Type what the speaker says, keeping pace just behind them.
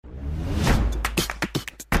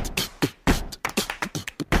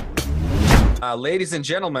Ladies and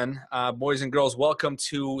gentlemen, boys and girls, welcome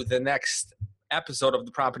to the next episode of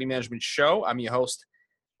the Property Management Show. I'm your host,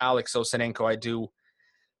 Alex Osenenko.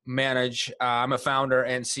 I'm a founder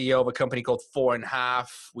and CEO of a company called 4.5.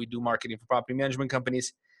 We do marketing for property management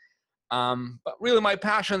companies. But really my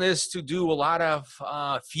passion is to do a lot of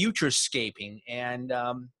futurescaping and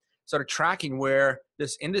sort of tracking where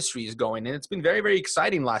this industry is going. And it's been very, very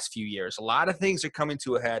exciting last few years. A lot of things are coming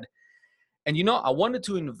to a head. And, I wanted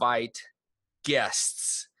to invite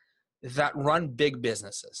guests that run big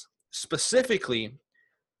businesses. Specifically,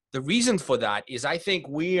 the reason for that is I think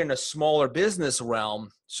we in a smaller business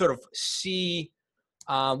realm sort of see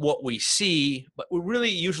what we see, but we're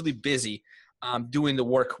really usually busy doing the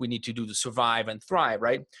work we need to do to survive and thrive,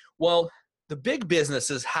 right? Well, the big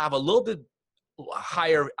businesses have a little bit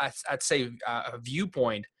higher, I'd say, a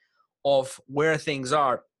viewpoint of where things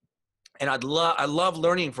are. And I love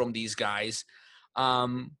learning from these guys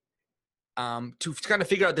to kind of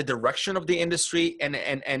figure out the direction of the industry, and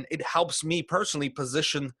it helps me personally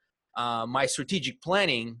position my strategic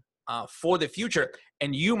planning for the future.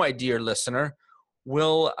 And you, my dear listener,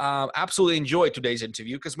 will absolutely enjoy today's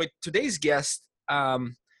interview because today's guest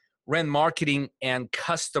ran marketing and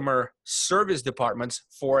customer service departments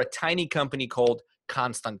for a tiny company called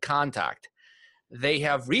Constant Contact. They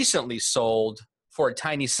have recently sold for a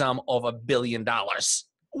tiny sum of $1 billion.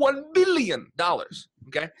 $1 billion.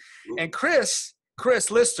 Okay. And Chris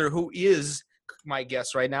Lister, who is my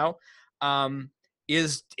guest right now,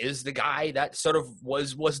 is the guy that sort of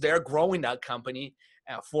was there growing that company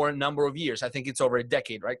for a number of years. I think it's over a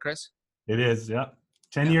decade, right, Chris? It is, yeah.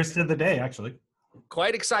 10 years to the day, actually.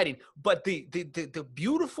 Quite exciting. But the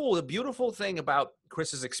beautiful thing about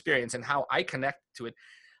Chris's experience and how I connect to it,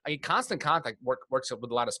 Constant Contact works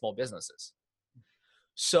with a lot of small businesses.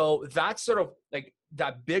 So that's sort of like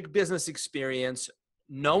that big business experience,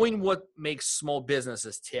 knowing what makes small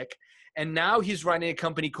businesses tick. And now he's running a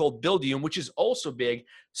company called Buildium, which is also big.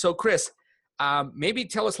 So Chris, maybe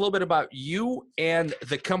tell us a little bit about you and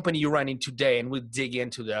the company you're running today, and we'll dig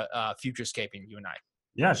into the Futurescaping, you and I.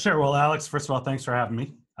 Yeah, sure. Well, Alex, first of all, thanks for having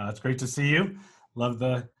me. It's great to see you. Love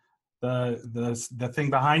the thing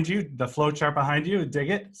behind you, the flow chart behind you. Dig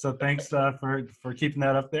it. So thanks for keeping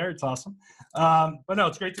that up there. It's awesome. But no,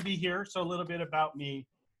 it's great to be here. So a little bit about me.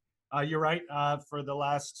 You're right. For the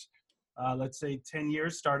last, let's say 10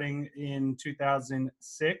 years, starting in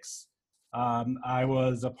 2006, I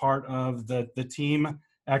was a part of the team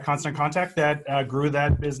at Constant Contact that grew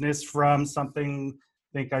that business from something,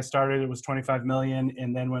 I think I started, it was 25 million.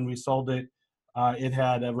 And then when we sold it, it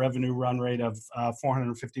had a revenue run rate of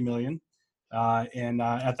 450 million. And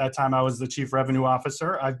at that time, I was the chief revenue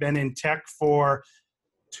officer. I've been in tech for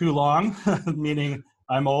too long, meaning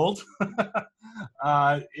I'm old.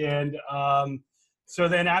 So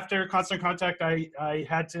then after Constant Contact, I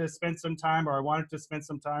had to spend some time, or I wanted to spend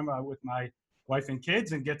some time with my wife and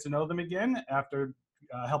kids and get to know them again after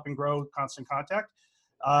helping grow Constant Contact.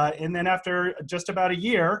 And then after just about a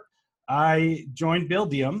year, I joined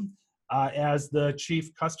Buildium as the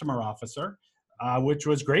chief customer officer, which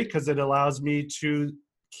was great because it allows me to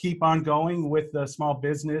keep on going with the small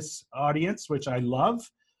business audience, which I love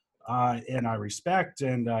and I respect,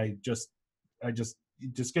 and it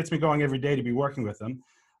just gets me going every day to be working with them.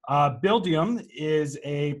 Buildium is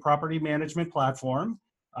a property management platform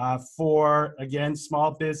for, again,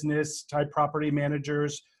 small business type property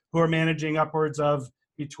managers who are managing upwards of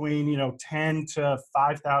between 10 to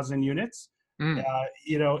 5,000 units.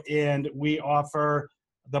 And we offer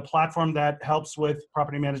the platform that helps with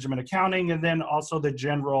property management accounting, and then also the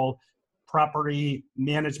general property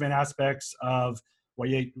management aspects of what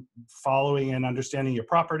you following and understanding your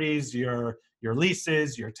properties, your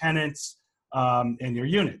leases, your tenants, and your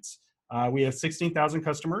units. We have 16,000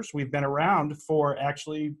 customers. We've been around for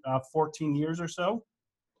actually 14 years or so.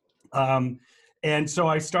 And so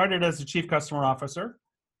I started as the chief customer officer,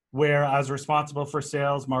 where I was responsible for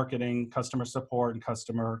sales, marketing, customer support, and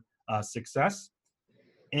customer success.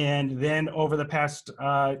 And then over the past,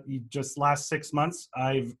 just last 6 months,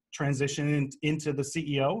 I've transitioned into the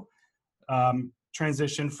CEO,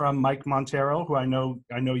 transitioned from Mike Montero, who I know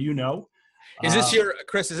you know. Is this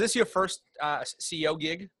Chris, is this your first CEO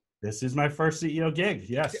gig? This is my first CEO gig,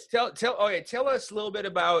 yes. Tell us a little bit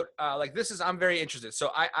about, I'm very interested.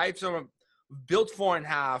 So I've sort of built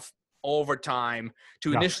 4.5 over time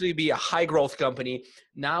to initially be a high growth company.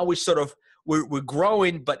 Now we're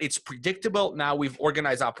growing, but it's predictable. Now we've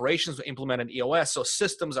organized operations, we implemented EOS, so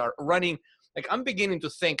systems are running. Like, I'm beginning to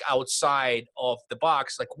think outside of the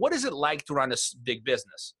box. Like, what is it like to run a big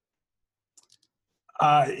business?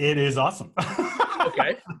 It is awesome.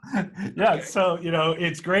 Okay. Yeah. Okay. So,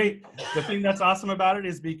 it's great. The thing that's awesome about it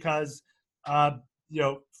is because,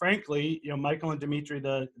 frankly, Michael and Dimitri,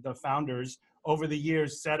 the founders, over the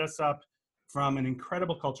years set us up from an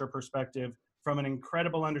incredible culture perspective, from an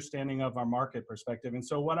incredible understanding of our market perspective. And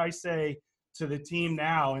so what I say to the team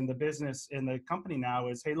now in the business, in the company now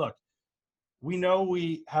is, hey, look, we know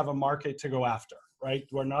we have a market to go after, right?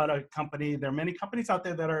 We're not a company. There are many companies out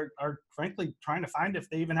there that are frankly trying to find if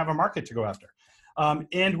they even have a market to go after.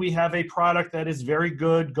 And we have a product that is very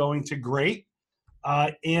good, going to great.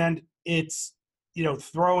 And it's,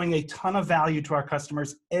 throwing a ton of value to our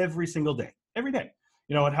customers every single day, every day.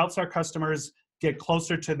 It helps our customers get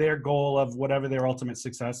closer to their goal of whatever their ultimate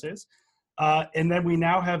success is. And then we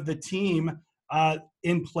now have the team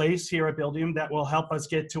in place here at Buildium that will help us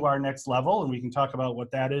get to our next level. And we can talk about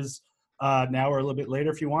what that is now or a little bit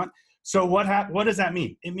later if you want. So what does that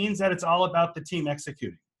mean? It means that it's all about the team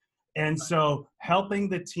executing. And so helping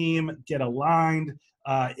the team get aligned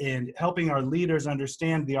and helping our leaders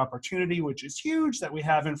understand the opportunity, which is huge, that we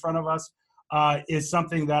have in front of us, is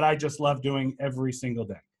something that I just love doing every single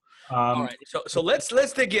day. All right. So let's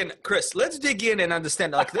dig in, Chris. Let's dig in and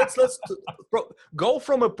understand. Like let's go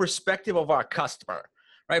from a perspective of our customer,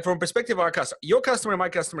 right? From a perspective of our customer, your customer and my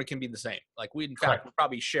customer can be the same. Like we, in fact, we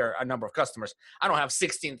probably share a number of customers. I don't have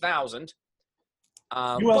 16,000.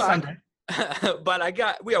 You will someday.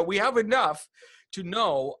 But we have enough to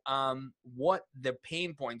know what the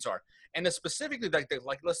pain points are, and specifically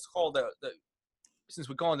like let's call the since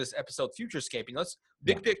we're calling this episode Futurescaping. Let's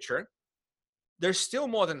big picture. There's still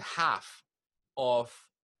more than half of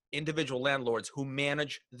individual landlords who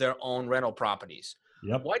manage their own rental properties.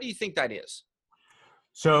 Yep. Why do you think that is?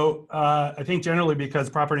 So I think generally because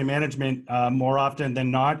property management more often than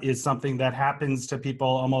not is something that happens to people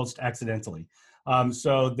almost accidentally.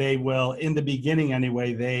 So they will, in the beginning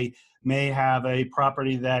anyway, they may have a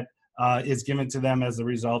property that is given to them as a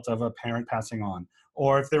result of a parent passing on.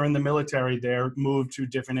 Or if they're in the military, they're moved to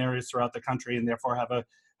different areas throughout the country and therefore have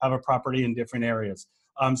a property in different areas.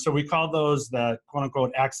 So we call those the quote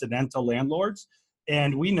unquote accidental landlords.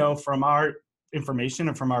 And we know from our information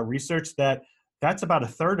and from our research that that's about a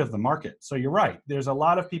third of the market. So you're right. There's a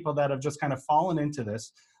lot of people that have just kind of fallen into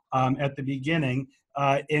this at the beginning.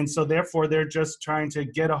 And so therefore they're just trying to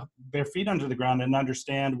get their feet under the ground and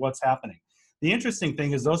understand what's happening. The interesting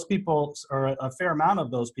thing is those people, or a fair amount of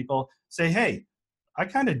those people, say, hey, I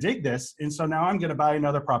kind of dig this, and so now I'm going to buy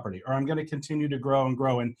another property, or I'm going to continue to grow and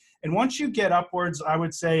grow. And once you get upwards, I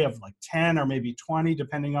would say, of like 10 or maybe 20,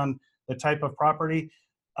 depending on the type of property,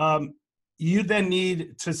 you then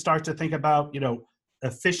need to start to think about,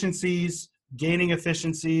 efficiencies, gaining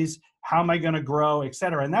efficiencies, how am I going to grow, et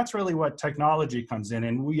cetera. And that's really what technology comes in.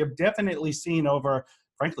 And we have definitely seen over,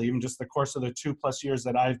 frankly, even just the course of the 2+ years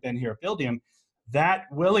that I've been here at Buildium, that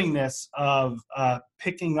willingness of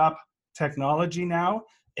picking up technology now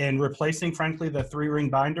and replacing, frankly, the 3-ring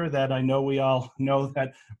binder that I know we all know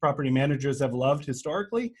that property managers have loved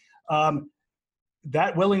historically.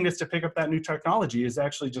 That willingness to pick up that new technology is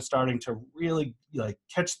actually just starting to really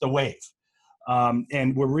catch the wave.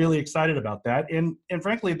 And we're really excited about that. And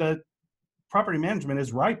frankly, the property management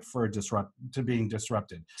is ripe for being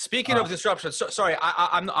disrupted. Speaking of disruption, sorry,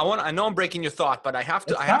 I know I'm breaking your thought, but I have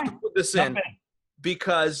to put this in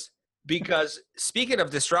because speaking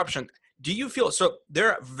of disruption, do you feel so?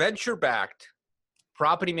 There are venture-backed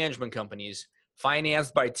property management companies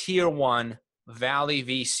financed by Tier 1 Valley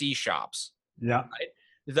VC shops. Yeah. Right,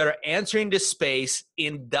 that are entering the space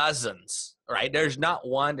in dozens, right? There's not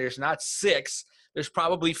one, there's not 6, there's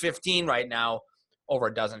probably 15 right now, over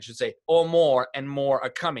a dozen, I should say, or more, and more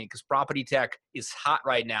are coming because property tech is hot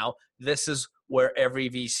right now. This is where every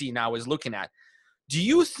VC now is looking at. Do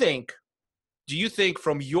you think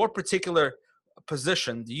from your particular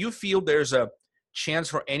position, do you feel there's a chance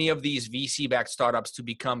for any of these VC-backed startups to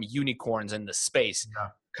become unicorns in the space,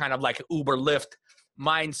 kind of like Uber, Lyft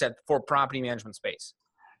mindset for property management space?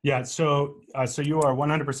 Yeah, so you are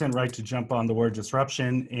 100% right to jump on the word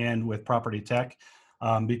disruption and with property tech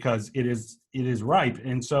because it is ripe.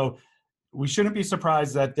 And so we shouldn't be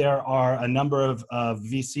surprised that there are a number of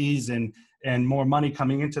VCs and more money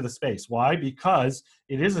coming into the space. Why? Because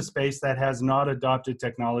it is a space that has not adopted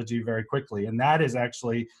technology very quickly. And that is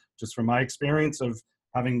actually, just from my experience of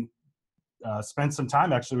having spent some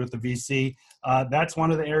time actually with the VC, that's one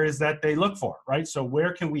of the areas that they look for, right? So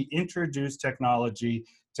where can we introduce technology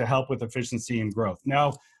to help with efficiency and growth?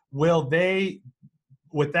 Now, with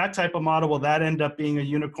that type of model, will that end up being a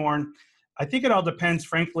unicorn? I think it all depends,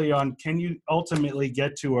 frankly, on can you ultimately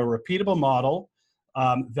get to a repeatable model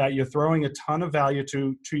that you're throwing a ton of value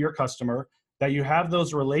to your customer, that you have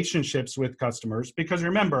those relationships with customers, because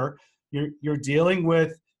remember, you're dealing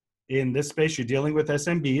with, in this space, you're dealing with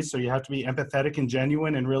SMBs, so you have to be empathetic and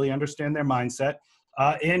genuine and really understand their mindset.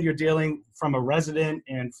 And you're dealing from a resident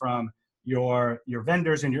and from your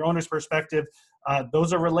vendors and your owner's perspective.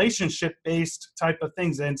 Those are relationship-based type of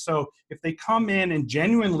things. And so if they come in and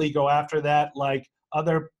genuinely go after that, like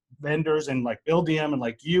other vendors and like Buildium and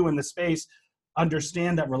like you in the space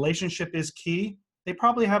understand that relationship is key, they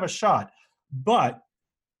probably have a shot. But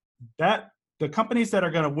the companies that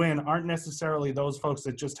are going to win aren't necessarily those folks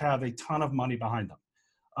that just have a ton of money behind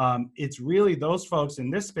them. It's really those folks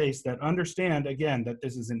in this space that understand, again, that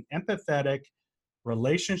this is an empathetic,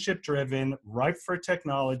 relationship-driven, ripe for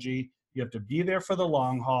technology. You have to be there for the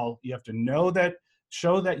long haul. You have to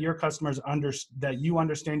show that your customers that you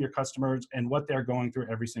understand your customers and what they're going through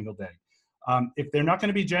every single day. If they're not going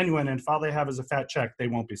to be genuine and if all they have is a fat check, they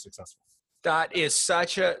won't be successful. That is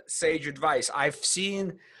such a sage advice. I've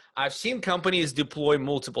seen companies deploy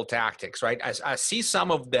multiple tactics, right? I see some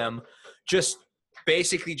of them just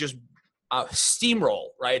basically just steamroll,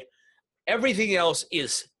 right? Everything else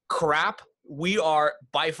is crap. We are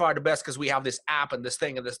by far the best because we have this app and this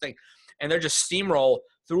thing and this thing, and they're just steamroll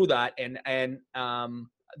through that. And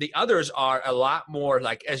the others are a lot more,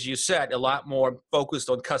 like, as you said, a lot more focused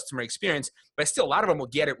on customer experience, but still a lot of them will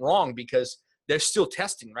get it wrong because they're still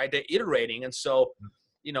testing, right? They're iterating. And so,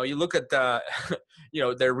 you look at the,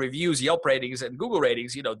 their reviews, Yelp ratings and Google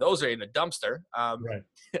ratings, those are in a dumpster. Right.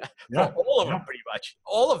 For all of them, pretty much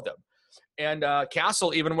all of them. And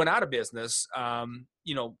Castle even went out of business.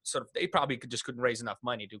 Sort of, they probably couldn't raise enough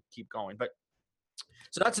money to keep going. But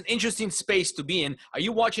so that's an interesting space to be in. Are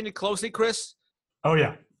you watching it closely, Chris? Oh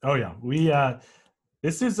yeah. We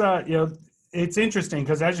this is it's interesting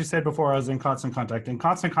because, as you said before, I was in Constant Contact, and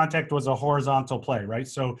Constant Contact was a horizontal play, right?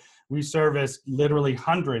 So we service literally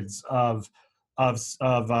hundreds of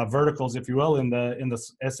verticals, if you will, in the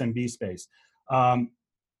SMB space.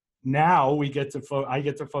 Now I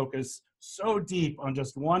get to focus so deep on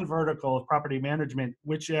just one vertical of property management,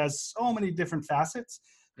 which has so many different facets.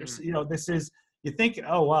 There's, you think,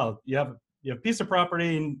 oh wow, you have a piece of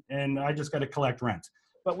property and I just got to collect rent.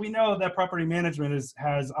 But we know that property management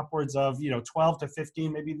has upwards of 12 to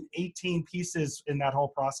 15, maybe 18 pieces in that whole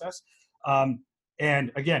process.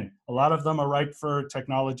 And again, a lot of them are ripe for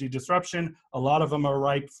technology disruption. A lot of them are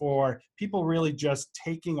ripe for people really just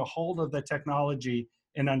taking a hold of the technology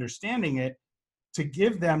and understanding it to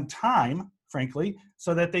give them time, frankly,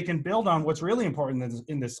 so that they can build on what's really important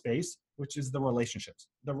in this space, which is the relationships.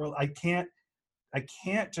 I can't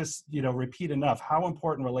just repeat enough how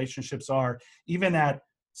important relationships are, even at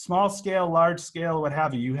small scale, large scale, what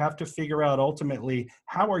have you. You have to figure out ultimately,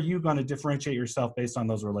 how are you going to differentiate yourself based on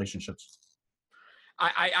those relationships?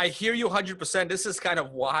 I hear you 100%. This is kind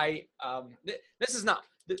of why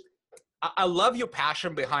I love your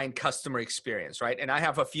passion behind customer experience, right? And I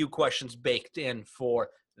have a few questions baked in for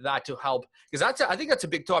that to help, because I think that's a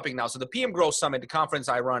big topic now. So the PM Growth Summit, the conference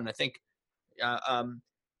I run, I think on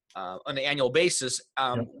an annual basis,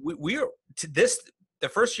 the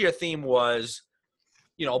first year theme was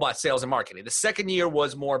about sales and marketing. The second year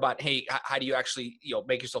was more about, hey, how do you actually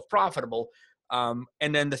make yourself profitable?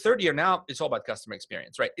 And then the third year now, it's all about customer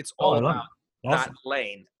experience, right? It's all about that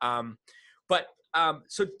lane.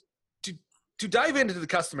 So to dive into the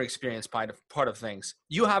customer experience part of things,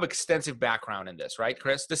 you have extensive background in this, right,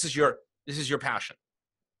 Chris? This is your passion.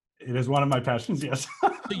 It is one of my passions, yes.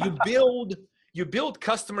 So you build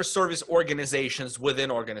customer service organizations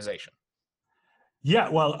within organization. Yeah,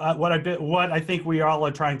 well, what I think we all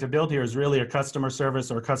are trying to build here is really a customer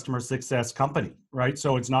service or customer success company, right?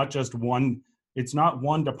 So it's not just one. It's not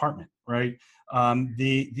one department, right?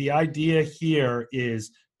 The idea here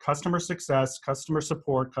is customer success, customer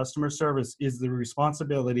support, customer service is the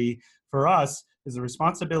responsibility for us. Is the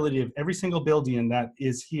responsibility of every single Buildium that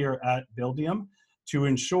is here at Buildium to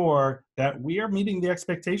ensure that we are meeting the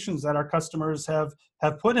expectations that our customers have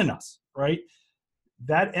put in us, right?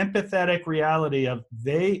 That empathetic reality of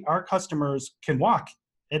our customers can walk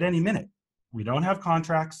at any minute. We don't have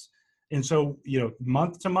contracts. And so,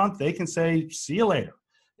 month to month, they can say, see you later.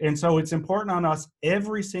 And so it's important on us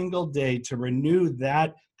every single day to renew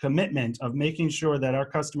that commitment of making sure that our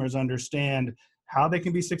customers understand how they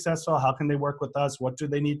can be successful, how can they work with us, what do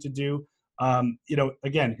they need to do.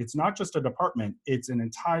 Again, it's not just a department, it's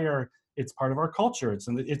part of our culture. It's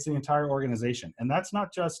the entire organization. And that's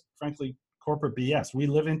not just, frankly, corporate BS. We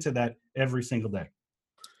live into that every single day.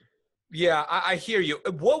 Yeah, I hear you.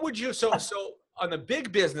 What would you, so on the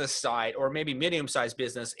big business side, or maybe medium-sized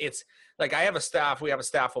business, it's like we have a staff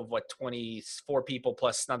of 24 people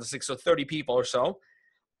plus another 6, so 30 people or so.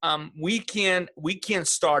 we can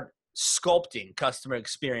start sculpting customer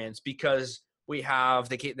experience because we have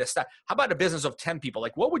the staff. How about a business of 10 people?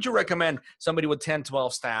 Like, what would you recommend somebody with 10,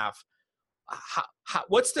 12 staff?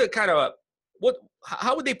 What's the kind of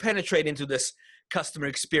how would they penetrate into this customer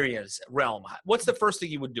experience realm? What's the first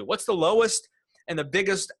thing you would do? What's the lowest and the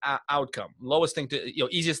biggest outcome? Lowest thing to,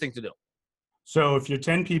 easiest thing to do? So if you're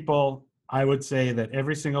 10 people, I would say that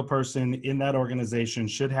every single person in that organization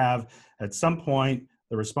should have at some point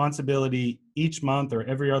the responsibility each month or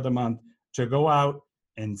every other month to go out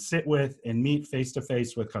and sit with and meet face to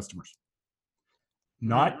face with customers.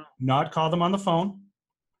 Not call them on the phone,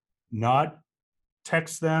 not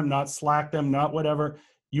text them, not Slack them, not whatever.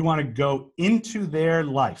 You want to go into their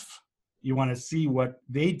life. You want to see what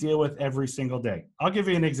they deal with every single day. I'll give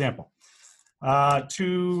you an example.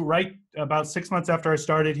 Right about 6 months after I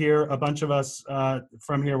started here, a bunch of us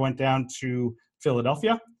from here went down to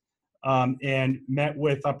Philadelphia and met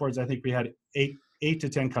with upwards, I think we had eight to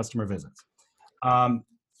 10 customer visits. The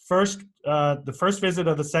first visit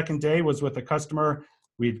of the second day was with a customer.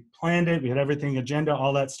 We'd planned it. We had everything, agenda,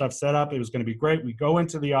 all that stuff set up. It was going to be great. We go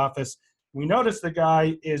into the office. We noticed the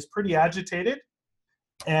guy is pretty agitated.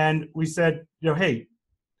 And we said, hey,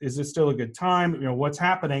 is this still a good time? What's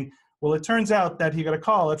happening? Well, it turns out that he got a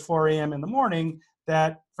call at 4 a.m. in the morning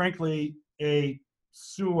that, frankly, a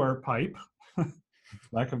sewer pipe,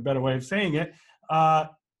 lack of a better way of saying it,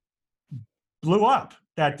 blew up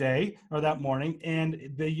that day or that morning. And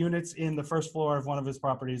the units in the first floor of one of his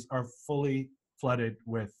properties are fully flooded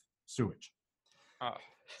with sewage. Oh.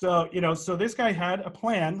 So this guy had a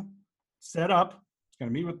plan set up. He's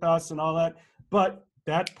going to meet with us and all that. But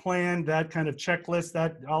that plan, that kind of checklist,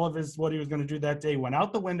 that all of what he was going to do that day went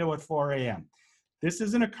out the window at 4 a.m. This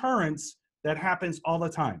is an occurrence that happens all the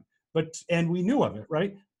time. And we knew of it,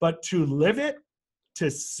 right? But to live it, to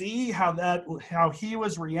see how he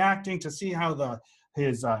was reacting, to see how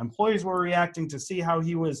his employees were reacting, to see how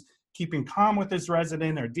he was keeping calm with his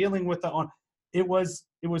resident or dealing with it was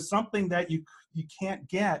something that you can't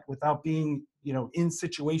get without being in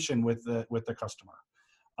situation with the customer.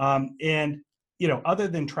 Other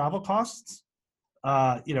than travel costs,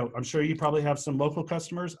 I'm sure you probably have some local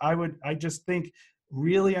customers. I just think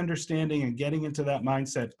really understanding and getting into that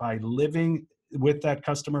mindset by living with that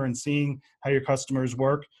customer and seeing how your customers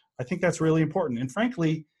work, I think that's really important. And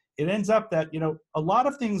frankly, it ends up that, a lot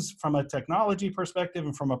of things from a technology perspective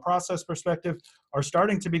and from a process perspective are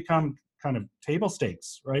starting to become kind of table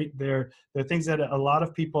stakes, right? They're things that a lot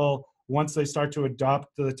of people, once they start to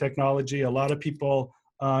adopt the technology, a lot of people,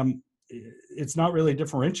 it's not really a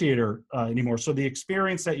differentiator anymore. So the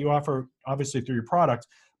experience that you offer, obviously through your product,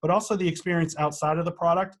 but also the experience outside of the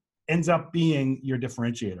product ends up being your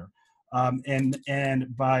differentiator.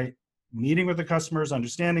 And by meeting with the customers,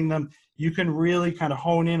 understanding them, you can really kind of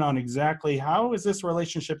hone in on exactly how is this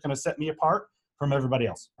relationship going to set me apart from everybody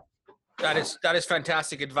else. That is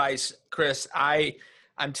fantastic advice, Chris.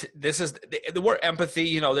 This is the word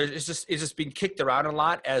empathy. It's just being kicked around a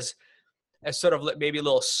lot as sort of maybe a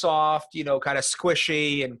little soft, kind of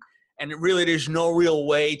squishy, and really there's no real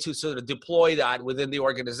way to sort of deploy that within the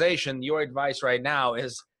organization. Your advice right now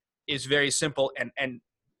is very simple and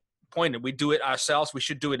pointed. We do it ourselves. We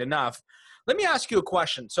should do it enough. Let me ask you a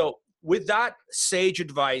question. So with that sage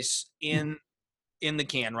advice in the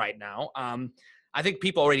can right now, I think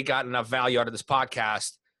people already got enough value out of this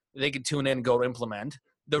podcast. They can tune in and go implement.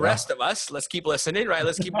 The rest of us, let's keep listening, right?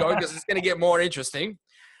 Let's keep going because it's going to get more interesting.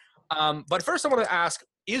 But first I want to ask,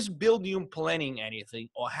 is Buildium planning anything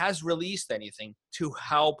or has released anything to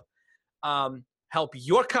help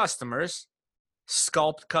your customers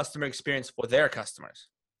sculpt customer experience for their customers?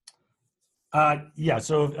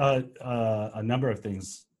 So a number of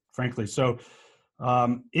things, frankly. So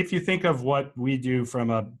if you think of what we do from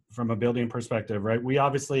a Buildium perspective, right, we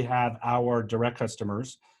obviously have our direct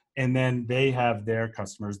customers, and then they have their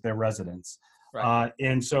customers, their residents. Right.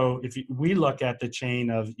 And so we look at the chain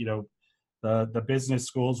of, the business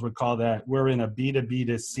schools would call that, we're in a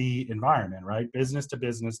B2B2C environment, right? Business to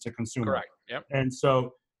business to consumer. Correct. Yep. And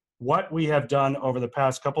so what we have done over the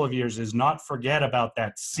past couple of years is not forget about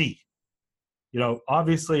that C.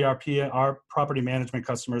 Obviously our property management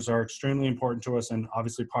customers are extremely important to us and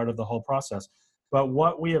obviously part of the whole process. But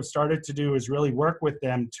what we have started to do is really work with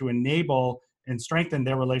them to enable and strengthen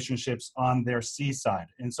their relationships on their C side.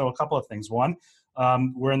 And so a couple of things. One,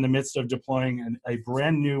 we're in the midst of deploying a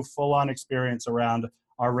brand new full-on experience around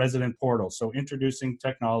our resident portal. So introducing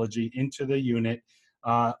technology into the unit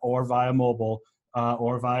or via mobile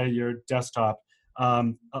or via your desktop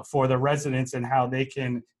for the residents and how they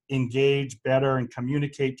can engage better and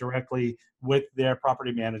communicate directly with their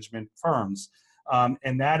property management firms.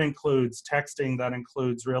 And that includes texting, that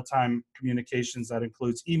includes real-time communications, that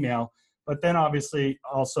includes email, but then obviously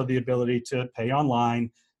also the ability to pay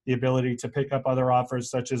online, the ability to pick up other offers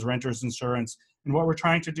such as renter's insurance. And what we're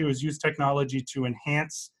trying to do is use technology to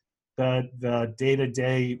enhance the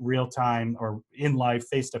day-to-day, real-time, or in-life,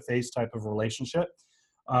 face-to-face type of relationship.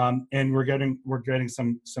 And we're getting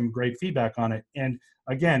some great feedback on it. And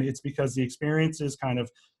again, it's because the experience is kind of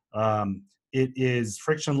it is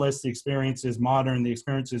frictionless, the experience is modern, the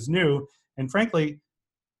experience is new, and frankly,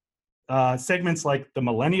 segments like the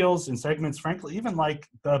millennials and segments, frankly, even like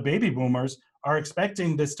the baby boomers are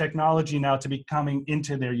expecting this technology now to be coming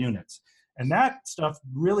into their units. And that stuff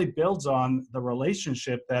really builds on the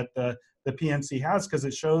relationship that the PMC has, because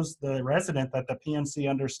it shows the resident that the PMC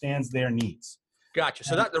understands their needs. Gotcha.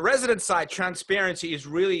 So that the resident side transparency is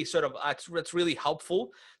really sort of, it's really helpful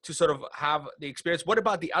to sort of have the experience. What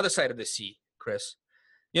about the other side of the C, Chris?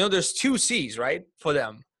 You know, there's two C's, right, for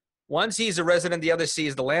them. One C is the resident, the other C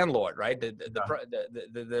is the landlord, right?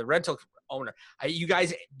 The rental owner. Are you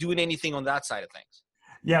guys doing anything on that side of things?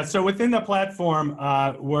 Yeah. So within the platform,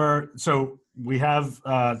 we have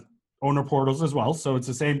owner portals as well. So it's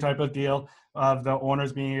the same type of deal of the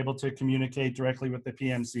owners being able to communicate directly with the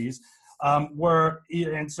PMCs.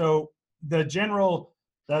 And so the general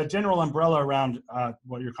umbrella around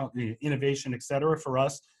what you're calling the innovation, et cetera, for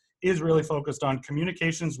us is really focused on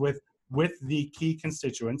communications with the key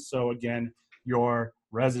constituents. So again, your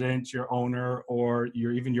resident, your owner, or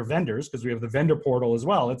even your vendors, because we have the vendor portal as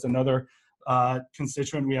well. It's another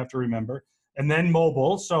constituent we have to remember. And then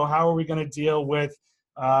mobile. So how are we going to deal with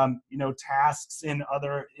tasks and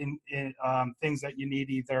other things that you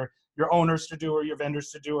need either your owners to do or your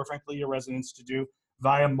vendors to do, or frankly your residents to do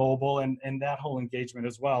via mobile, and that whole engagement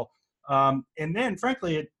as well. And then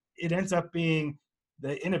frankly, it ends up being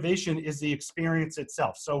the innovation is the experience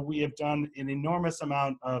itself. So we have done an enormous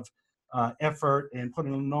amount of effort and put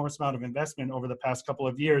an enormous amount of investment over the past couple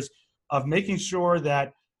of years of making sure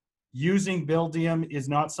that using Buildium is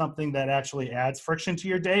not something that actually adds friction to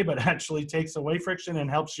your day, but actually takes away friction and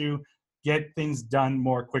helps you get things done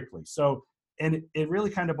more quickly. So, and it really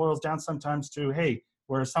kind of boils down sometimes to, hey,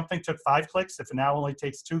 where something took 5 clicks, if it now only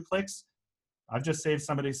takes 2 clicks, I've just saved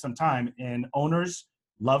somebody some time. And owners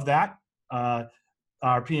love that.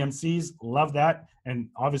 Our PMCs love that. And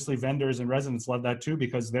obviously vendors and residents love that too,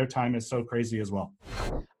 because their time is so crazy as well.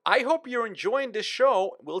 I hope you're enjoying this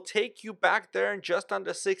show. We'll take you back there in just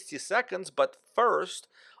under 60 seconds. But first,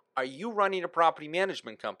 are you running a property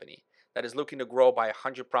management company that is looking to grow by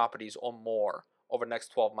 100 properties or more over the next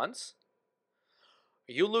 12 months?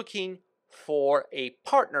 Are you looking for a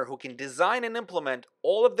partner who can design and implement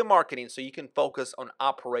all of the marketing so you can focus on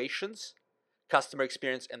operations, customer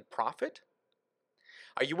experience, and profit?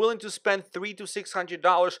 Are you willing to spend $300 to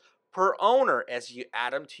 $600 per owner as you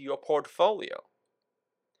add them to your portfolio?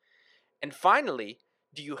 And finally,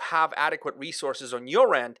 do you have adequate resources on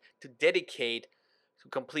your end to dedicate to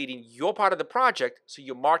completing your part of the project so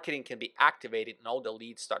your marketing can be activated and all the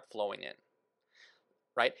leads start flowing in?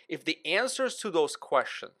 Right? If the answers to those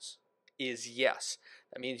questions is yes,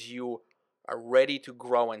 that means you are ready to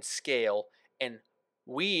grow and scale, and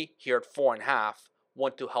we here at 4.5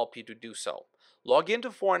 want to help you to do so. Log into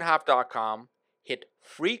 4.5.com, hit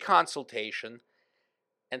free consultation,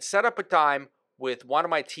 and set up a time with one of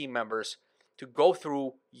my team members to go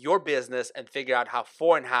through your business and figure out how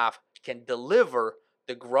 4.5 can deliver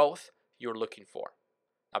the growth you're looking for.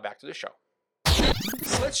 Now back to the show.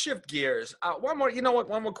 Let's shift gears. One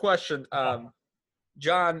more question.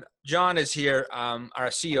 John is here, our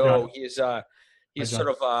CEO. He's sort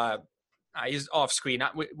of he's off screen.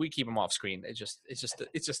 We keep him off screen. It's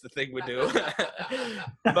just the thing we do.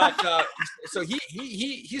 But so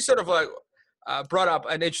he sort of brought up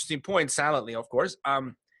an interesting point silently, of course.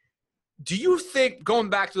 Do you think,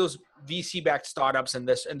 going back to those VC-backed startups and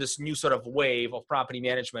this new sort of wave of property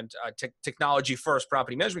management, technology-first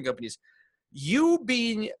property management companies, you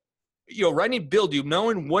being, running Buildium,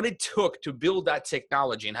 knowing what it took to build that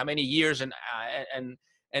technology and how many years and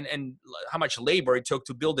how much labor it took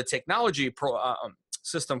to build the technology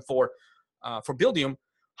system for Buildium,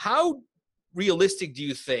 how realistic do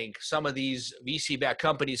you think some of these VC-backed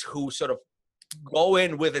companies who sort of go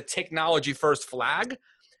in with a technology-first flag,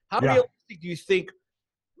 how realistic do you think?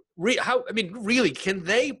 Really, can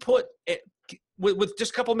they put it with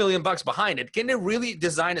just a couple $1 million behind it? Can they really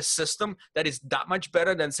design a system that is that much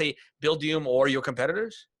better than, say, Buildium or your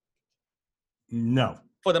competitors? No.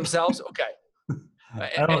 For themselves, okay.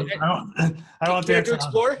 I don't care to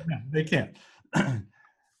explore. Yeah, they can't.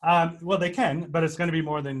 Well, they can, but it's going to be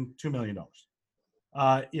more than $2 million.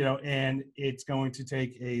 and it's going to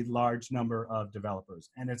take a large number of developers,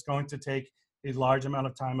 and it's going to take a large amount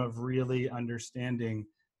of time of really understanding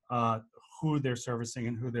who they're servicing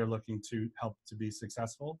and who they're looking to help to be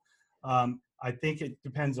successful. I think it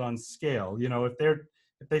depends on scale.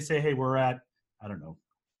 If they say, hey, we're at, I don't know,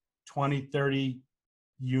 20, 30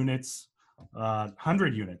 units,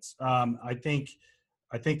 100 units, I think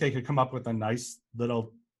they could come up with a nice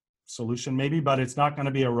little solution maybe, but it's not going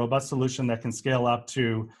to be a robust solution that can scale up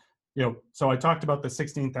to, so I talked about the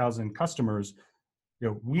 16,000 customers.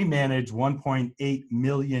 We manage 1.8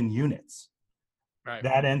 million units. Right.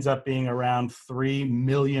 That ends up being around 3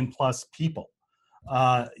 million plus people.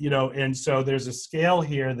 And so there's a scale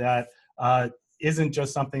here that isn't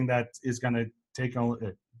just something that is going to take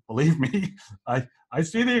on. Believe me, I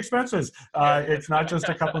see the expenses. It's not just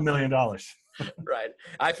a couple $1 million. Right.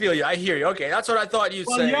 I feel you. I hear you. Okay. That's what I thought you'd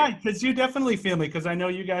say. Well, yeah, because you definitely feel me, because I know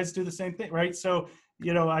you guys do the same thing, right? So,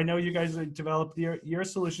 I know you guys developed your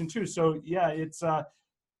solution too. So yeah, it's,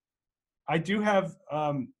 I do have,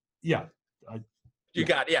 yeah. You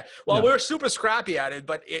got it. Yeah. Well, we're super scrappy at it,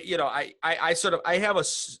 but I have a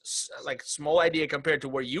small idea compared to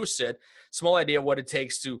where you sit, small idea what it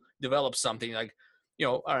takes to develop something like,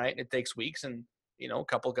 all right, it takes weeks and, a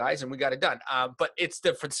couple guys and we got it done. But it's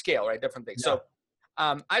different scale, right? Different things. Yeah.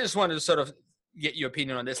 So I just wanted to sort of get your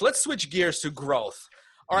opinion on this. Let's switch gears to growth.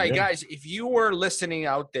 All right, guys, if you were listening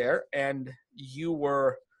out there and you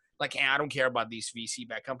were like, hey, I don't care about these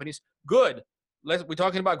VC-backed companies, good. We're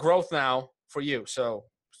talking about growth now for you. So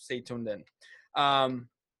stay tuned in.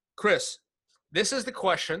 Chris, this is the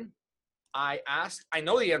question I asked. I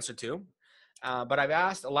know the answer to, but I've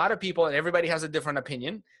asked a lot of people and everybody has a different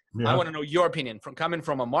opinion. Yeah. I want to know your opinion coming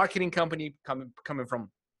from a marketing company, coming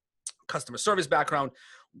from customer service background.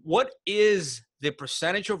 What is the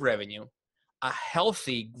percentage of revenue a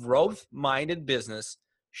healthy growth-minded business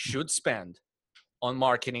should spend on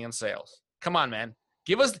marketing and sales? Come on, man.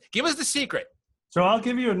 Give us the secret. So I'll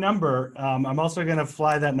give you a number. I'm also going to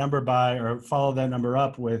fly that number by or follow that number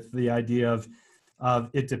up with the idea of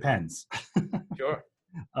it depends. Sure.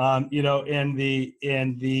 And the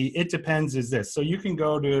it depends is this. So you can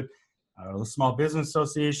go to a small business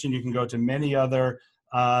association. You can go to many other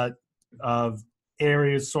of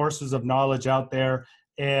areas, sources of knowledge out there,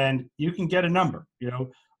 and you can get a number.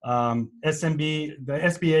 SMB, the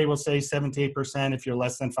SBA will say 7 to 8% if you're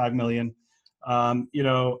less than 5 million.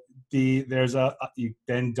 You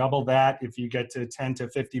then double that if you get to 10 to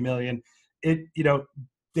 50 million.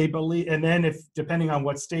 They believe, and then if depending on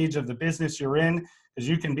what stage of the business you're in, because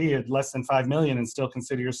you can be at less than 5 million and still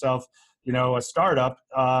consider yourself, a startup.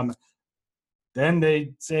 Then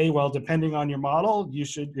they say, well, depending on your model,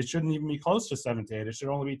 it shouldn't even be close to 7 to 8. It should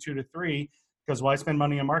only be 2 to 3, because why spend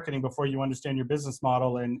money on marketing before you understand your business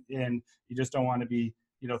model and you just don't want to be,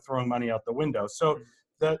 throwing money out the window. So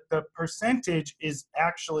the percentage is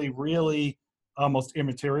actually really almost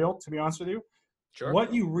immaterial, to be honest with you. Sure.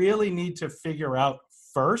 What you really need to figure out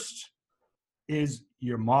first is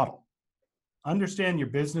your model. Understand your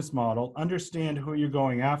business model, understand who you're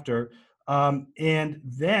going after, and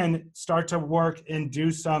then start to work and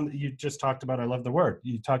do you just talked about, I love the word,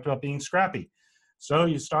 you talked about being scrappy. So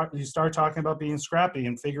you start talking about being scrappy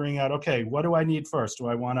and figuring out, okay, what do I need first? Do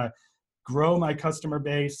I want to grow my customer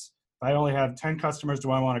base? If I only have 10 customers,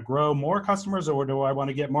 do I want to grow more customers, or do I want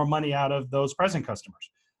to get more money out of those present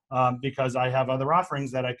customers? Because I have other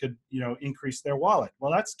offerings that I could, increase their wallet.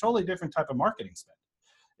 Well, that's a totally different type of marketing spend.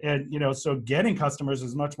 And, so getting customers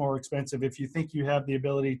is much more expensive. If you think you have the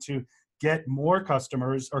ability to get more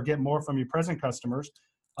customers or get more from your present customers,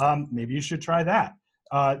 maybe you should try that.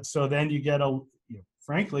 So then you get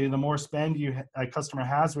frankly, the more spend a customer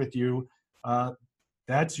has with you,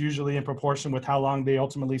 that's usually in proportion with how long they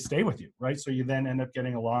ultimately stay with you, right? So you then end up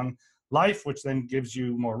getting a long life, which then gives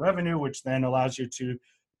you more revenue, which then allows you to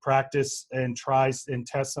practice and try and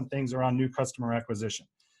test some things around new customer acquisition.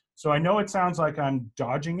 So I know it sounds like I'm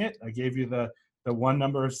dodging it. I gave you the one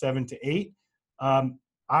number of 7 to 8.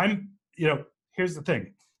 Here's the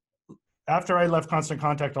thing. After I left Constant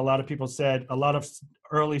Contact, a lot of people said, a lot of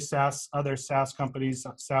early other SaaS companies,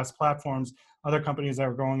 SaaS platforms, other companies that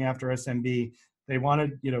were going after SMB, they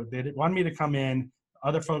wanted me to come in,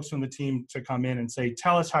 other folks from the team to come in and say,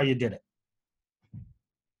 tell us how you did it.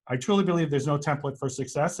 I truly believe there's no template for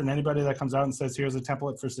success, and anybody that comes out and says, here's a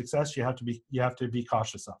template for success, you have to be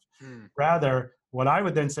cautious of. Rather, what I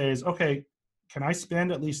would then say is, okay, can I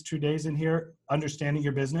spend at least 2 days in here understanding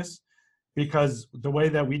your business? Because the way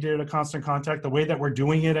that we did it at Constant Contact, the way that we're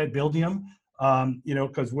doing it at Buildium,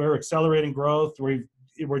 because we're accelerating growth, we're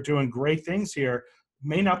doing great things here,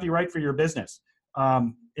 may not be right for your business.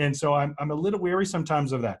 And so I'm a little weary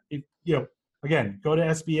sometimes of that. Again, go to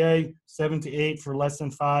SBA 7 to 8 for less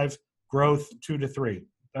than 5, growth 2 to 3.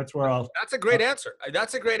 That's where I'll. That's a great answer.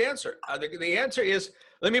 That's a great answer. The answer is,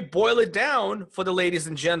 let me boil it down for the ladies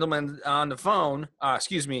and gentlemen on the phone.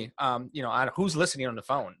 Excuse me. Who's listening on the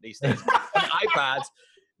phone these days? On iPads,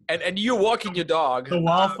 and you're walking your dog. The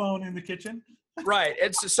wall phone in the kitchen. Right.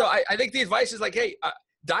 And so I think the advice is like, hey,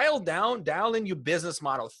 dial in your business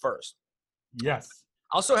model first. Yes.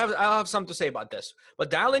 I'll have something to say about this, but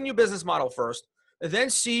dial in your business model first, and then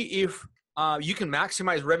see if you can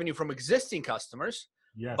maximize revenue from existing customers.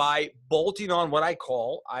 Yes. By bolting on what I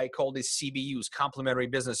call these CBUs, complementary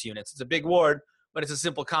business units. It's a big word, but it's a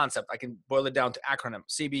simple concept. I can boil it down to acronym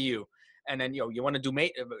CBU. And then, you want to do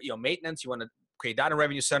maintenance. You want to create data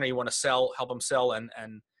revenue center. You want to help them sell and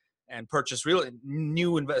purchase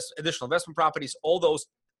additional investment properties. All those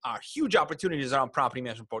are huge opportunities around property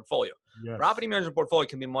management portfolio. Yes. Property management portfolio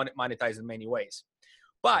can be monetized in many ways.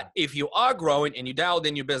 But if you are growing and you dialed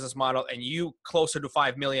in your business model and you closer to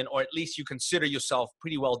 5 million, or at least you consider yourself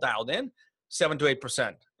pretty well dialed in, 7 to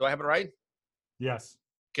 8%. Do I have it right? Yes.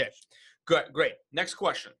 Okay, good, great. Next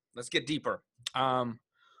question. Let's get deeper.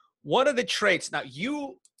 What are the traits? Now,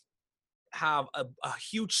 you have a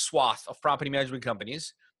huge swath of property management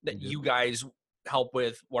companies that you guys help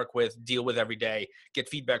with, work with, deal with every day, get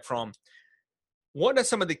feedback from. What are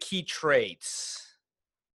some of the key traits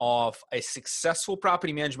of a successful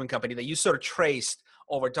property management company that you sort of traced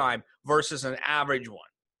over time versus an average one?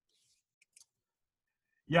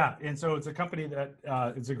 Yeah, and so it's a company that,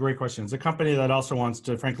 it's a great question. It's a company that also wants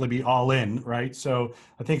to, frankly, be all in, right? So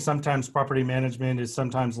I think sometimes property management is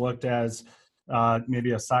sometimes looked as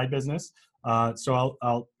maybe a side business. So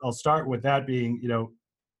I'll start with that being,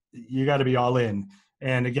 you got to be all in.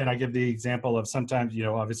 And again, I give the example of sometimes,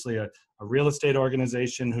 obviously a real estate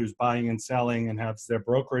organization who's buying and selling and has their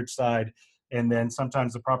brokerage side. And then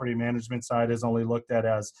sometimes the property management side is only looked at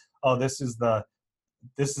as, oh, this is the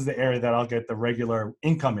area that I'll get the regular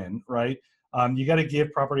income in, right? You got to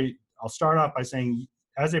give property. I'll start off by saying,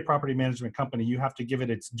 as a property management company, you have to give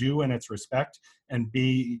it its due and its respect and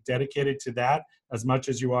be dedicated to that as much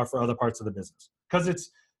as you are for other parts of the business. Because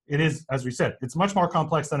it is, as we said, it's much more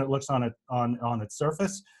complex than it looks on its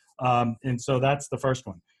surface. And so that's the first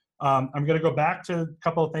one. I'm going to go back to a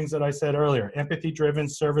couple of things that I said earlier: empathy-driven,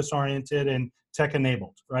 service-oriented, and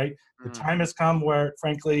tech-enabled, right? The time has come where,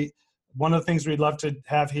 frankly, one of the things we'd love to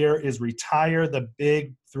have here is retire the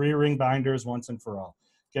big 3-ring binders once and for all.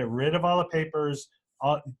 Get rid of all the papers.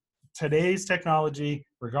 Today's technology,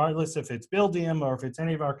 regardless if it's Buildium or if it's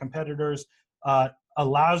any of our competitors,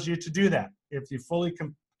 allows you to do that. If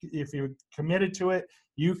you're committed to it,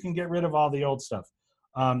 you can get rid of all the old stuff.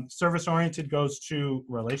 Service-oriented goes to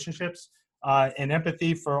relationships and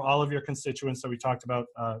empathy for all of your constituents. So we talked about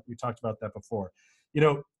that before.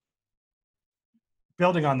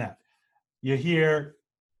 Building on that, you hear,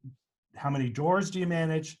 how many doors do you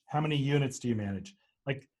manage? How many units do you manage?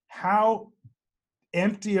 Like, how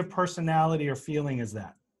empty of personality or feeling is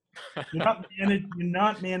that? You're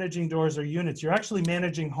not managing doors or units. You're actually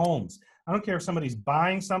managing homes. I don't care if somebody's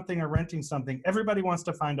buying something or renting something. Everybody wants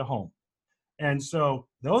to find a home. And so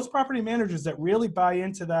those property managers that really buy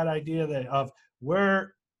into that idea of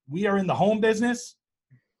where we are in the home business,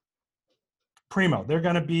 primo, they're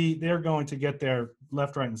going to get there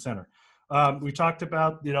left, right, and center. We talked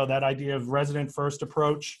about, that idea of resident first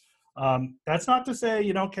approach. That's not to say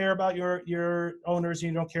you don't care about your owners,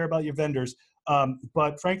 you don't care about your vendors.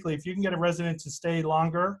 But frankly, if you can get a resident to stay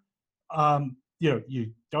longer,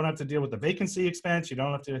 you don't have to deal with the vacancy expense. You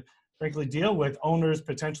don't have to, frankly, deal with owners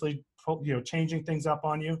potentially, changing things up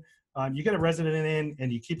on you. You get a resident in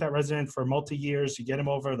and you keep that resident for multi-years. You get them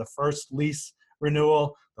over the first lease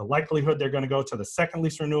renewal. The likelihood they're going to go to the second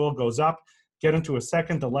lease renewal goes up. Get them to a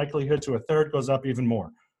second, the likelihood to a third goes up even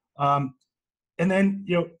more. And then,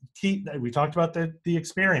 we talked about the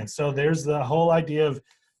experience. So there's the whole idea of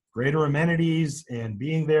greater amenities and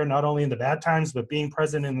being there not only in the bad times, but being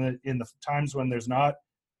present in the times when there's not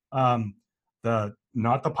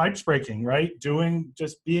the pipes breaking, right?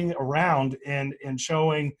 Just being around and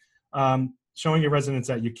showing your residents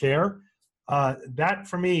that you care. That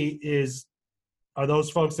for me are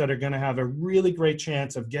those folks that are going to have a really great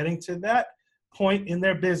chance of getting to that point in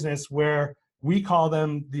their business where we call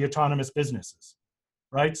them the autonomous businesses,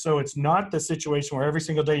 right? So it's not the situation where every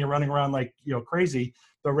single day you're running around like, crazy,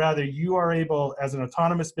 but rather you are able as an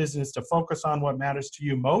autonomous business to focus on what matters to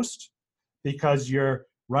you most because you're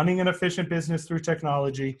running an efficient business through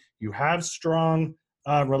technology. You have strong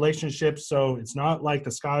relationships. So it's not like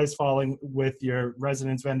the sky is falling with your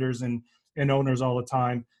residents, vendors, and owners all the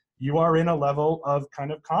time. you are in a level of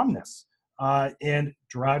kind of calmness and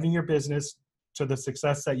driving your business to the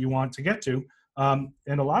success that you want to get to. And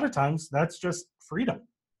a lot of times that's just freedom,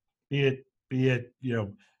 be it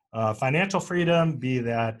financial freedom, be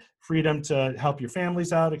that freedom to help your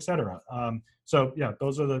families out, etc. So yeah,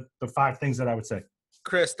 those are the 5 things that I would say.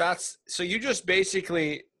 Chris, so you just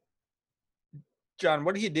basically, John,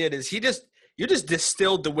 what he did is you just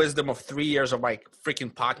distilled the wisdom of 3 years of like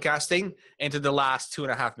freaking podcasting into the last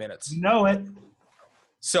 2.5 minutes. You know it.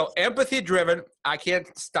 So empathy driven, I can't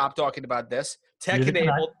stop talking about this. Tech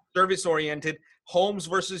enabled, service oriented, homes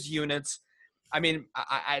versus units. I mean,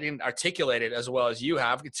 I didn't articulate it as well as you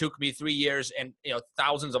have. It took me 3 years and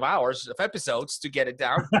thousands of hours of episodes to get it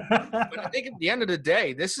down. But I think at the end of the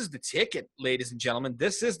day, this is the ticket, ladies and gentlemen.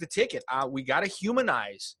 This is the ticket. We got to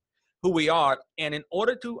humanize who we are. And in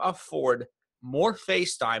order to afford more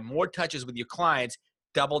FaceTime, more touches with your clients,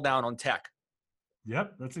 double down on tech.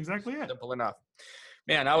 Yep, that's exactly it. Simple enough.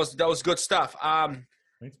 Man, that was good stuff.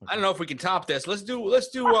 Thanks, I don't know if we can top this. Let's do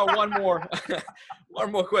one more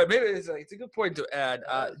one more question. Maybe it's a good point to add.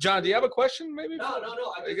 John, do you have a question? Maybe. No.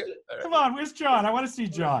 Come on, where's John? I want to see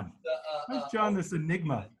John. Where's John? This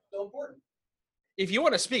enigma. So important. If you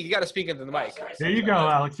want to speak, you got to speak into the mic. There you go,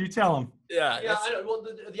 Alex. You tell him. Yeah. Well,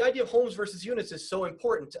 the idea of homes versus units is so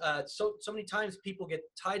important. So many times people get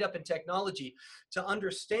tied up in technology to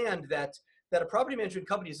understand that a property management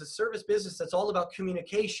company is a service business that's all about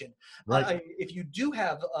communication. Right. If you do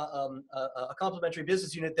have a complementary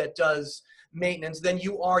business unit that does maintenance, then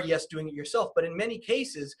you are, yes, doing it yourself. But in many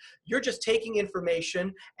cases, you're just taking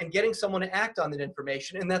information and getting someone to act on that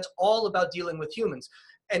information. And that's all about dealing with humans.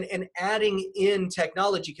 And adding in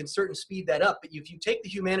technology can certainly speed that up. But if you take the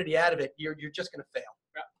humanity out of it, you're just going to fail.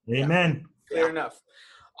 Yeah. Amen. Clear enough.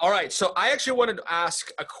 All right. So I actually wanted to ask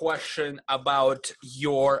a question about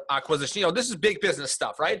your acquisition. This is big business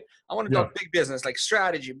stuff, right? I want to talk big business, like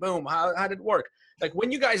strategy. Boom. How did it work? Like when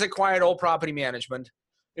you guys acquired All Property Management,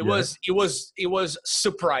 it was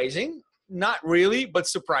surprising. Not really, but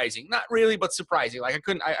surprising. Not really, but surprising. Like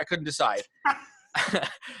I couldn't decide.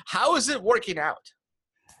 How is it working out?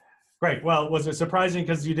 Great. Well, was it surprising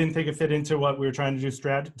because you didn't think it fit into what we were trying to do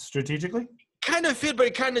strategically? Kind of fit, but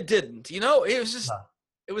it kind of didn't. It was just,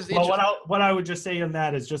 it was well, what I would just say on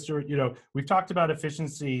that is just, we've talked about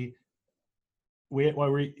efficiency. We've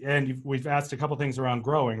asked a couple things around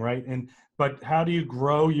growing, right? But how do you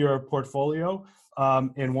grow your portfolio?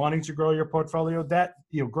 And wanting to grow your portfolio, that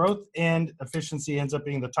growth and efficiency ends up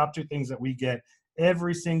being the top 2 things that we get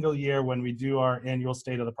every single year when we do our annual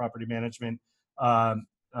state of the property management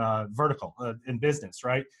vertical in business,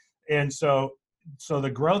 right? And so the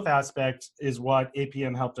growth aspect is what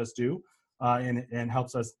APM helped us do and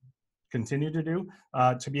helps us continue to do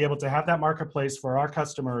to be able to have that marketplace for our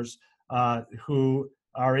customers who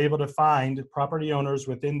are able to find property owners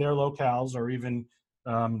within their locales or even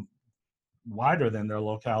wider than their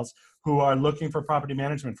locales who are looking for property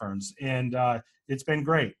management firms. And it's been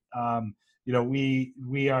great.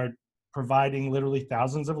 We are providing literally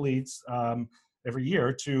thousands of leads every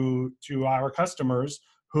year to our customers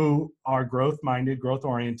who are growth-minded,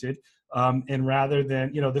 growth-oriented, and rather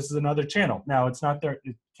than, this is another channel. Now, it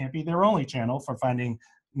can't be their only channel for finding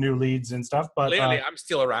new leads and stuff, but lately I'm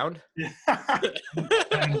still around.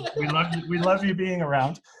 And we love you being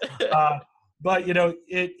around. But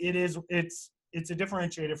it's a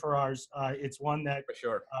differentiator for ours. It's one that for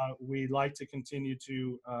sure we like to continue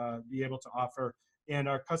to be able to offer, and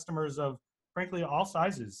our customers of frankly all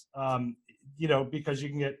sizes. Because you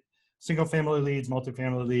can get single family leads,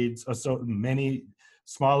 multifamily leads, so many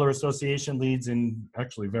smaller association leads, and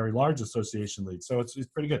actually very large association leads. So it's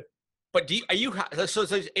pretty good. But so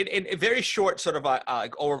in a very short sort of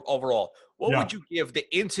overall, what would you give the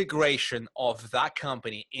integration of that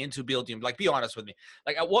company into Buildium? Like, be honest with me.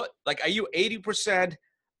 Are you 80%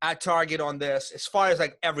 at target on this as far as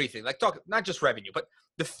like everything? Like talk, not just revenue, but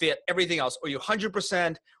the fit, everything else. Or you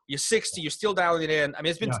 100%, you're 60, you're still dialing it in. I mean,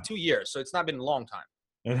 it's been 2 years, so it's not been a long time.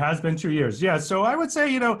 It has been 2 years. Yeah. So I would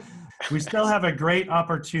say, we still have a great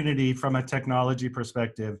opportunity from a technology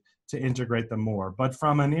perspective to integrate them more. But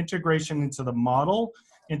from an integration into the model,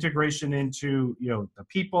 integration into, the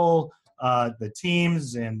people, the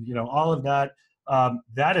teams, and, all of that,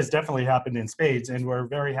 that has definitely happened in spades, and we're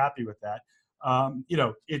very happy with that.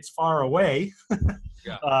 It's far away.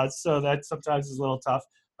 So that sometimes is a little tough,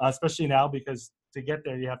 especially now because to get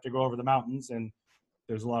there, you have to go over the mountains and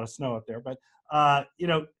there's a lot of snow up there, but we're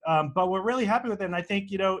really happy with it. And I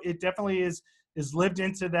think, it definitely is lived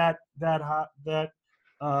into that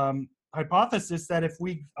hypothesis that if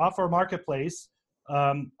we offer a marketplace,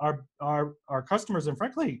 our customers, and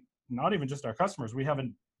frankly, not even just our customers, we have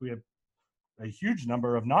a huge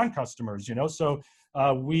number of non-customers, so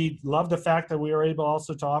we love the fact that we are able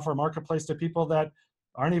also to offer a marketplace to people that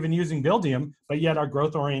aren't even using Buildium, but yet are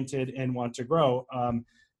growth oriented and want to grow,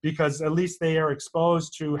 because at least they are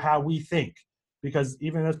exposed to how we think, because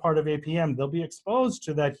even as part of APM, they'll be exposed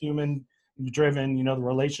to that human driven, the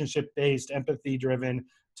relationship based, empathy driven,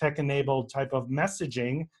 tech enabled type of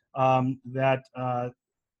messaging that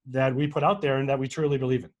we put out there and that we truly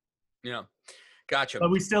believe in. Yeah. Gotcha. But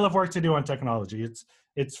we still have work to do on technology.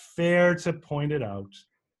 It's fair to point it out.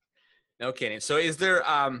 No kidding. So is there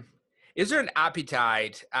an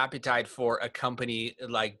appetite for a company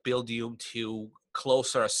like Buildium to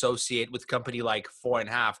closer associate with a company like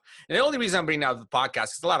 4.5? And the only reason I'm bringing out the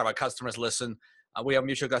podcast is a lot of our customers listen. We have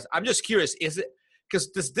mutual customers. I'm just curious, is it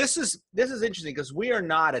because this is interesting, because we are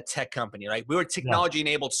not a tech company, right? We're a technology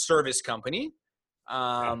enabled service company.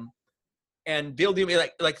 And Buildium,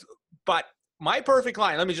 but my perfect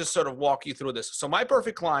client, let me just sort of walk you through this. So my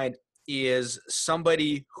perfect client is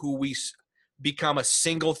somebody who we become a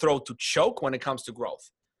single throat to choke when it comes to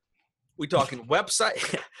growth. We talking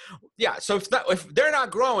website. Yeah. So if they're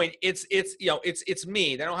not growing, it's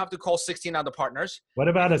me. They don't have to call 16 other partners. What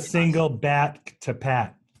about a single bat to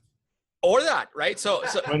pat? Or that, right? So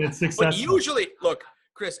when it's successful. But usually, look,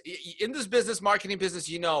 Chris, in this business, marketing business,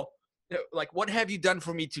 like, what have you done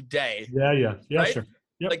for me today? Yeah, right? Sure.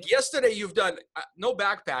 Yep. Like yesterday, you've done no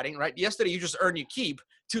back patting, right? Yesterday, you just earned your keep.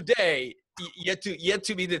 Today, yet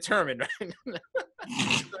to be determined, right?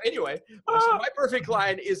 So anyway, so my perfect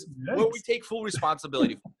client is where we take full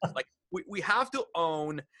responsibility. Like we have to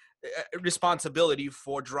own responsibility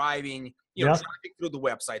for driving, traffic through the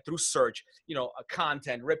website, through search,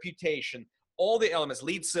 content, reputation, all the elements,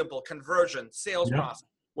 lead simple, conversion, sales process.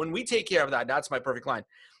 When we take care of that, that's my perfect client.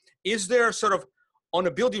 Is there sort of, on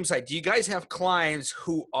the Buildium side, do you guys have clients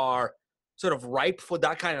who are sort of ripe for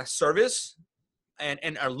that kind of service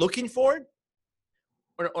and are looking for it?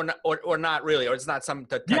 Or not really, or it's not something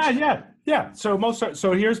to touch? Yeah.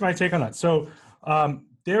 So here's my take on that. So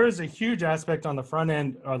there is a huge aspect on the front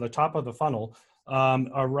end or the top of the funnel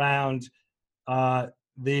around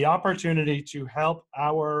the opportunity to help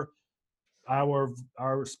our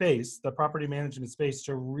space, the property management space,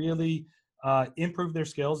 to really improve their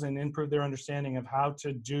skills and improve their understanding of how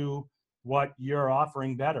to do what you're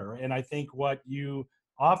offering better. And I think what you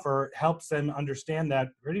offer helps them understand that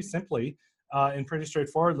pretty simply and pretty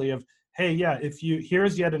straightforwardly of, hey,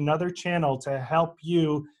 here's yet another channel to help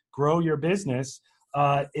you grow your business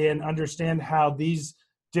and understand how these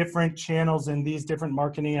different channels and these different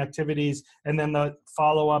marketing activities, and then the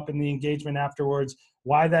follow-up and the engagement afterwards,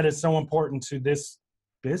 why that is so important to this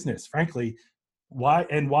business, frankly. Why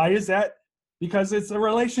is that? Because it's a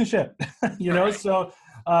relationship, Right. So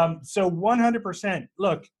 100%,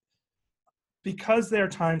 look, because they're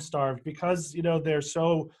time starved, because they're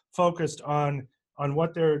so focused on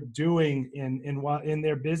what they're doing in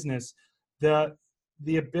their business,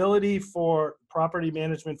 the ability for property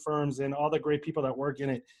management firms and all the great people that work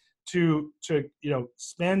in it to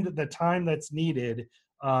spend the time that's needed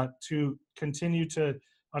to continue to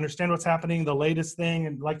understand what's happening, the latest thing,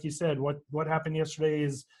 and like you said, what happened yesterday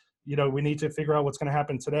is, we need to figure out what's going to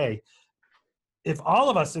happen today. If all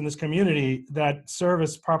of us in this community that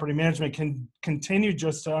service property management can continue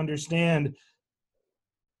just to understand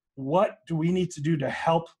what do we need to do to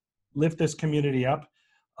help lift this community up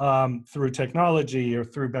through technology or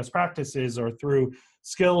through best practices or through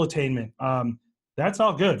skill attainment, that's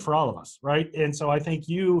all good for all of us, right? And so I think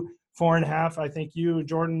you, 4.5, I think you,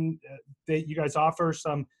 Jordan, that you guys offer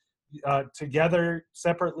some together,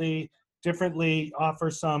 separately, differently, offer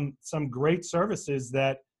some great services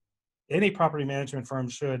that any property management firm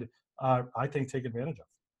should, I think, take advantage of.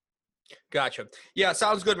 Gotcha. Yeah,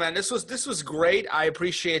 sounds good, man. This was great. I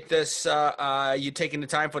appreciate this. You taking the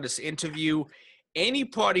time for this interview. Any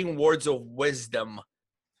parting words of wisdom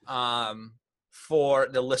for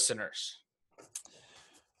the listeners?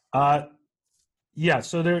 So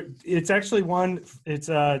it's actually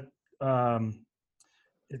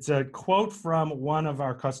it's a quote from one of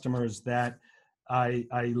our customers that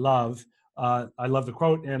I love. I love the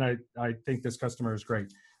quote, and I think this customer is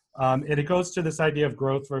great. And it goes to this idea of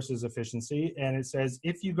growth versus efficiency. And it says,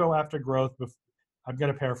 if you go after growth, I'm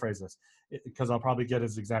going to paraphrase this because I'll probably get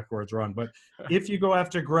his exact words wrong. But if you go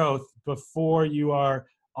after growth before you are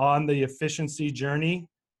on the efficiency journey,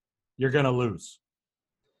 you're going to lose.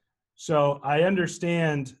 So I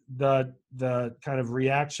understand the kind of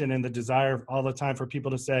reaction and the desire all the time for people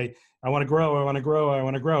to say, I want to grow, I want to grow, I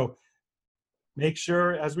want to grow. Make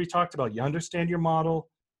sure, as we talked about, you understand your model,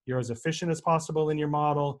 you're as efficient as possible in your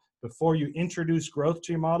model before you introduce growth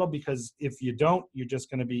to your model, because if you don't, you're just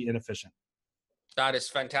going to be inefficient. That is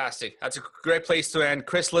fantastic. That's a great place to end.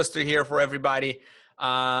 Chris Lister here for everybody,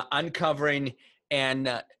 uncovering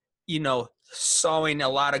and, sowing a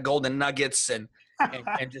lot of golden nuggets and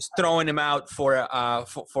just throwing them out for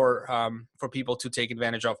people to take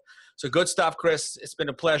advantage of. So good stuff, Chris. It's been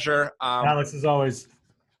a pleasure. Alex, as always,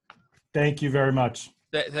 thank you very much.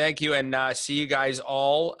 Thank you. And see you guys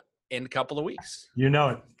all in a couple of weeks. You know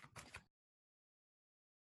it.